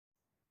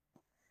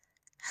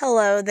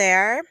Hello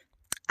there.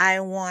 I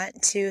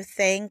want to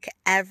thank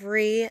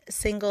every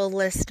single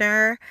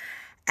listener,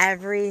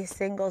 every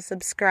single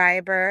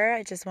subscriber.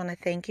 I just want to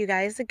thank you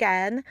guys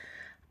again.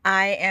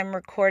 I am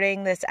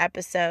recording this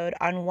episode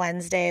on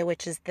Wednesday,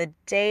 which is the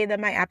day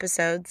that my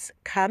episodes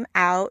come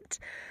out.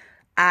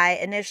 I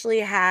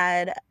initially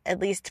had at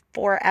least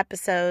 4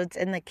 episodes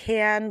in the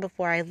can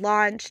before I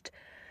launched.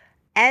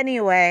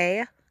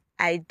 Anyway,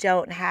 I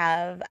don't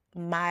have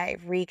my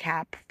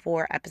recap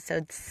for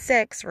episode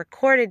 6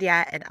 recorded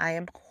yet, and I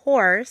am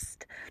hoarse,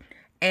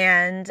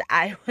 and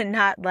I would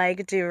not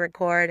like to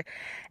record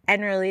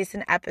and release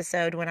an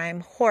episode when I'm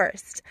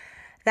hoarse.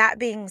 That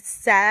being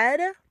said,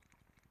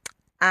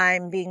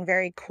 I'm being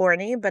very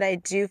corny, but I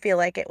do feel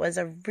like it was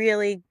a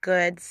really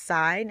good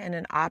sign and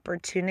an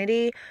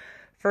opportunity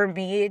for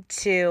me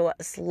to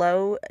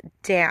slow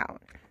down.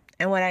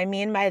 And what I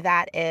mean by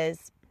that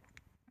is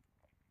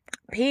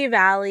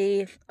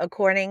P-Valley,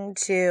 according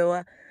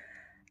to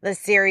the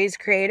series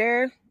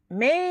creator,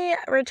 may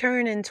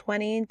return in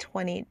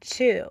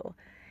 2022.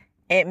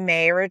 It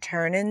may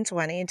return in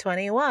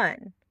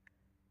 2021.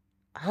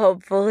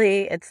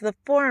 Hopefully it's the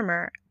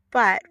former.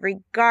 But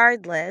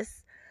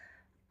regardless,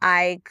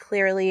 I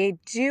clearly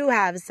do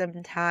have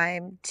some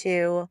time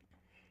to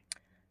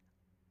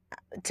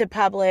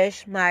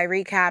publish my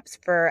recaps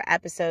for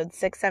episodes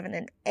 6, 7,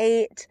 and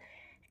 8,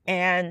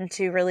 and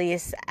to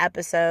release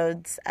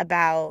episodes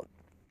about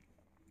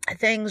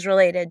things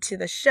related to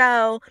the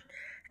show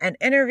and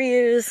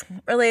interviews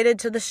related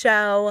to the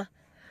show,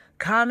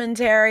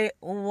 commentary,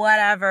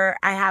 whatever.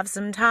 I have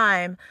some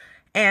time,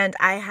 and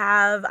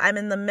I'm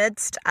in the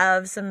midst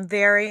of some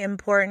very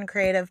important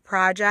creative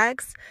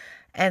projects,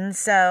 and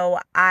so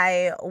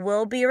I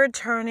will be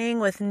returning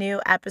with new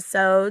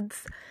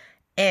episodes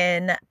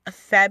in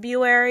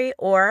February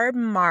or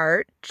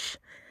March.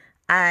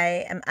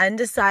 I am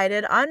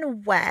undecided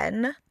on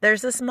when.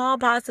 There's a small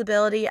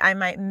possibility I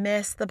might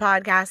miss the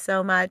podcast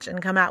so much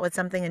and come out with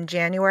something in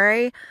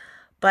January,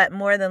 but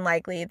more than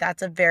likely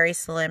that's a very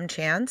slim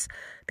chance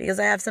because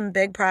I have some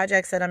big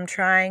projects that I'm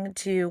trying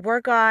to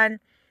work on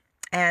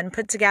and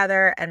put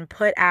together and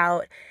put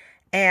out,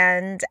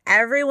 and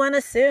everyone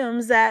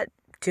assumes that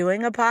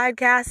doing a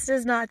podcast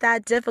is not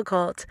that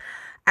difficult.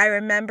 I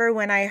remember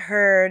when I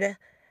heard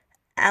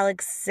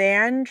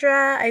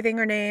Alexandra, I think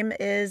her name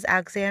is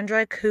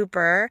Alexandra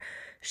Cooper.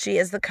 She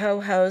is the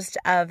co-host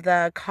of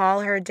the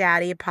Call Her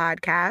Daddy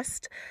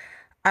podcast.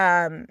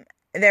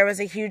 There was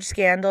a huge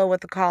scandal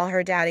with the Call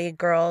Her Daddy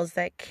girls.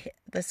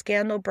 The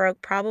scandal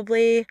broke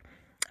probably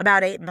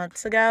about 8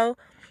 months ago.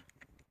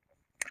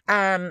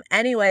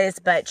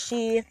 But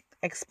she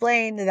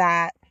explained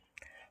that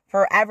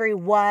for every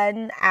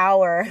 1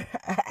 hour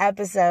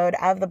episode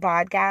of the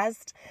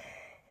podcast,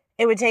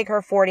 it would take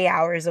her 40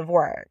 hours of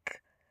work.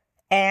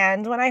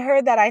 And when I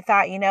heard that, I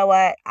thought, you know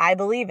what? I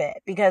believe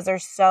it because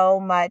there's so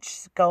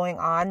much going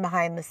on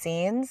behind the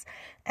scenes.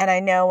 And I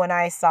know when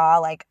I saw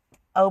like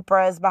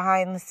Oprah's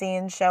behind the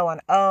scenes show on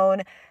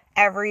OWN,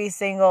 every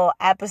single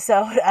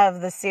episode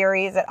of the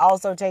series, it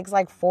also takes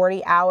like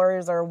 40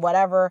 hours or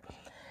whatever.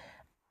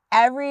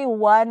 Every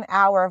 1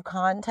 hour of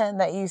content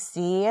that you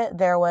see,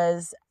 there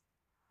were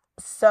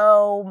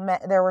so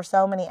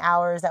many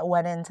hours that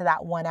went into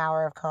that 1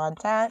 hour of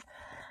content.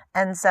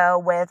 And so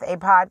with a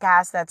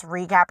podcast that's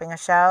recapping a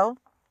show,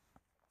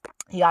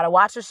 you got to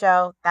watch the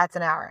show. That's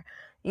an hour.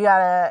 You got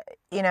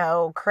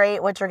to,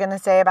 create what you're going to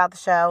say about the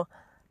show.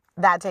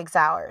 That takes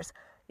hours.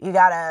 You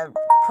got to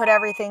put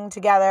everything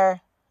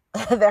together.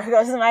 There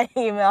goes my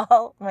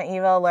email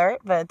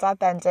alert, but it's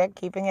authentic,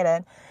 keeping it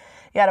in.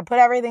 You got to put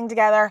everything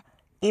together,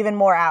 even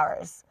more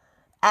hours.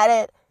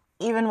 Edit,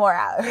 even more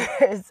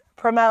hours.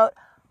 Promote,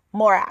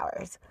 more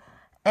hours.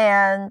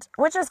 And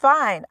which is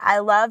fine. I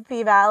love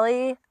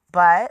P-Valley,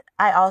 but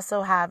I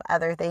also have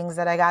other things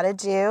that I got to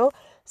do.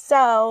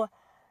 So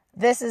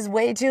this is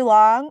way too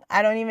long.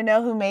 I don't even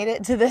know who made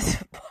it to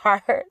this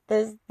part,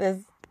 this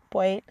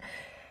point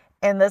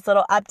in this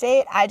little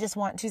update. I just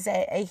want to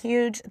say a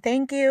huge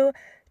thank you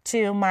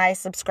to my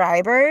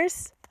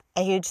subscribers.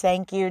 A huge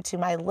thank you to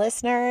my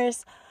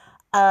listeners.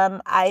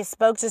 I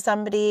spoke to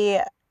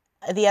somebody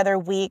the other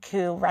week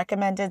who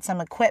recommended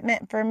some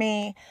equipment for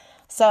me.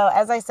 So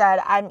as I said,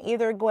 I'm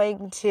either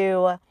going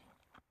to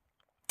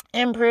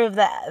improve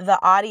the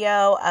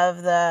audio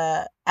of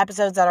the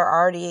episodes that are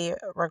already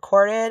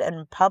recorded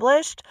and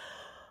published,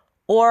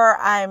 or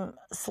I'm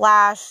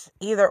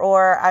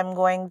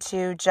going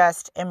to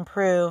just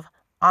improve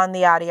on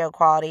the audio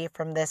quality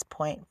from this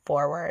point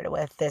forward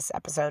with this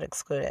episode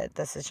excluded.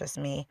 This is just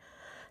me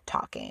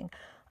talking.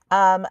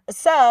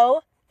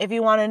 So if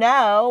you want to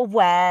know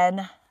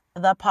when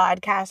the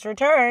podcast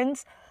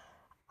returns,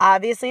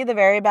 obviously the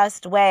very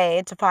best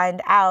way to find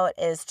out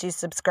is to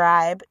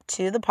subscribe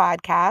to the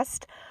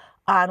podcast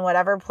on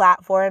whatever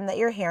platform that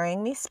you're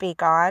hearing me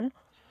speak on,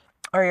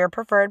 or your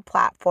preferred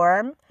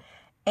platform.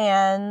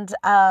 And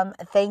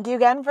thank you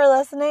again for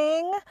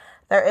listening.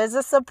 There is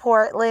a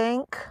support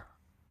link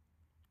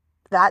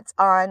that's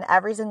on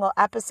every single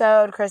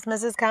episode.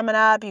 Christmas is coming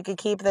up. You could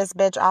keep this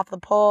bitch off the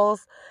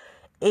polls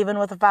even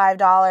with the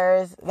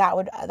 $5,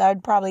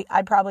 I'd probably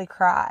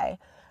cry.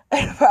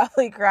 I'd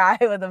probably cry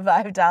with a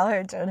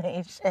 $5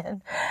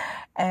 donation,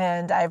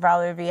 and I'd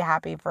probably be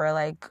happy for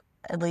like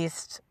at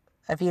least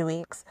a few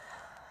weeks.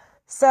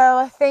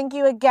 So thank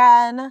you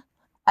again.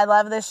 I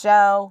love this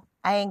show.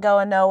 I ain't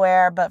going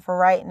nowhere, but for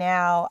right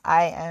now,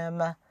 I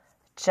am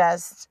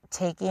just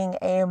taking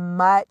a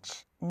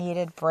much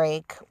needed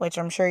break, which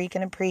I'm sure you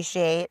can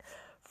appreciate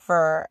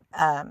for,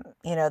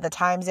 the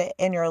times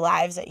in your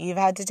lives that you've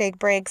had to take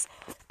breaks.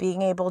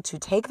 Being able to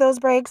take those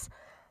breaks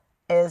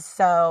is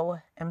so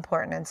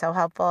important and so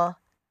helpful.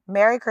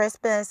 Merry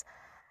Christmas.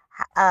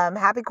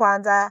 Happy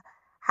Kwanzaa.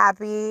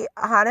 Happy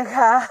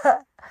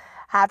Hanukkah.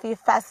 Happy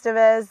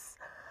Festivus.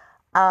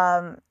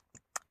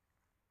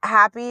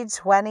 Happy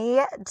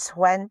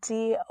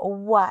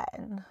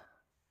 2021.